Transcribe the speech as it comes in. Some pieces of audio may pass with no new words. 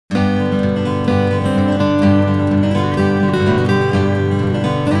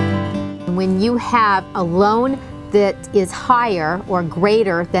you have a loan that is higher or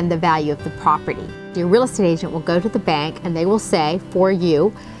greater than the value of the property. Your real estate agent will go to the bank and they will say, for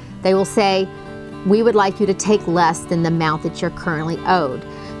you, they will say, we would like you to take less than the amount that you're currently owed.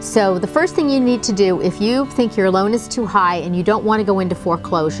 So the first thing you need to do, if you think your loan is too high and you don't want to go into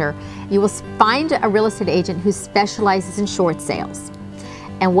foreclosure, you will find a real estate agent who specializes in short sales.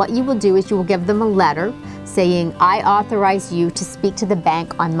 And what you will do is you will give them a letter saying, I authorize you to speak to the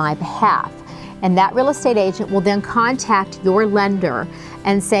bank on my behalf. And that real estate agent will then contact your lender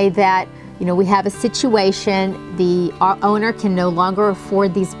and say that, you know, we have a situation, the owner can no longer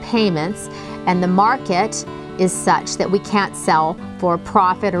afford these payments, and the market is such that we can't sell for a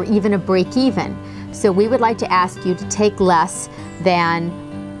profit or even a break even. So we would like to ask you to take less than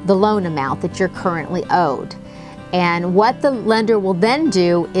the loan amount that you're currently owed. And what the lender will then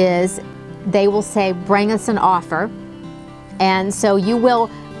do is they will say, bring us an offer. And so you will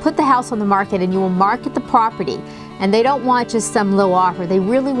put the house on the market and you will market the property. And they don't want just some low offer. They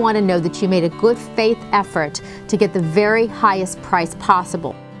really want to know that you made a good faith effort to get the very highest price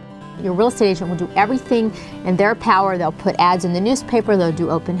possible. Your real estate agent will do everything in their power. They'll put ads in the newspaper, they'll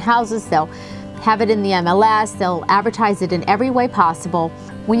do open houses, they'll have it in the MLS, they'll advertise it in every way possible.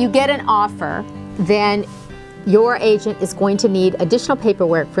 When you get an offer, then your agent is going to need additional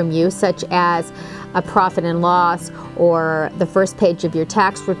paperwork from you, such as a profit and loss, or the first page of your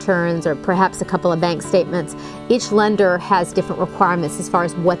tax returns, or perhaps a couple of bank statements. Each lender has different requirements as far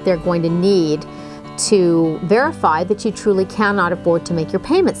as what they're going to need to verify that you truly cannot afford to make your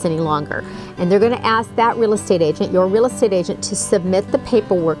payments any longer. And they're going to ask that real estate agent, your real estate agent, to submit the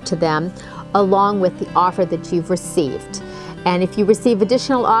paperwork to them along with the offer that you've received. And if you receive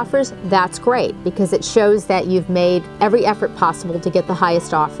additional offers, that's great, because it shows that you've made every effort possible to get the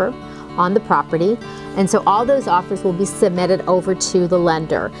highest offer on the property. And so all those offers will be submitted over to the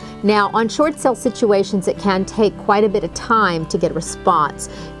lender. Now, on short sale situations, it can take quite a bit of time to get a response.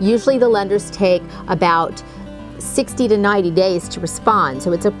 Usually the lenders take about 60 to 90 days to respond,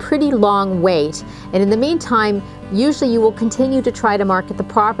 so it's a pretty long wait. And in the meantime, usually you will continue to try to market the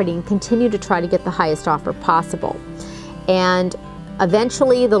property and continue to try to get the highest offer possible. And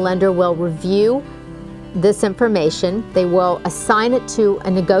eventually the lender will review this information. They will assign it to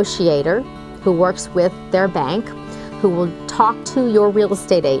a negotiator who works with their bank, who will talk to your real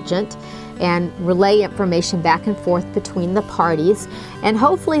estate agent and relay information back and forth between the parties. And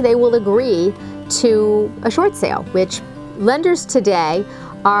hopefully they will agree to a short sale, which lenders today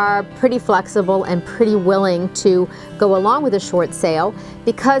are pretty flexible and pretty willing to go along with a short sale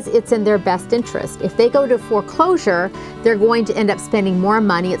because it's in their best interest. If they go to foreclosure, they're going to end up spending more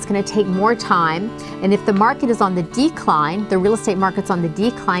money, it's going to take more time, and if the market is on the decline, the real estate market's on the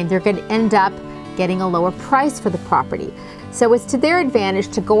decline, they're going to end up getting a lower price for the property. So it's to their advantage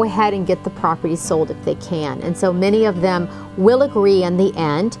to go ahead and get the property sold if they can, and so many of them will agree in the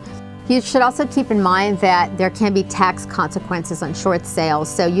end. You should also keep in mind that there can be tax consequences on short sales,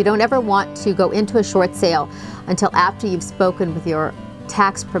 so you don't ever want to go into a short sale until after you've spoken with your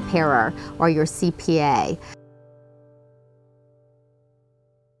tax preparer or your CPA.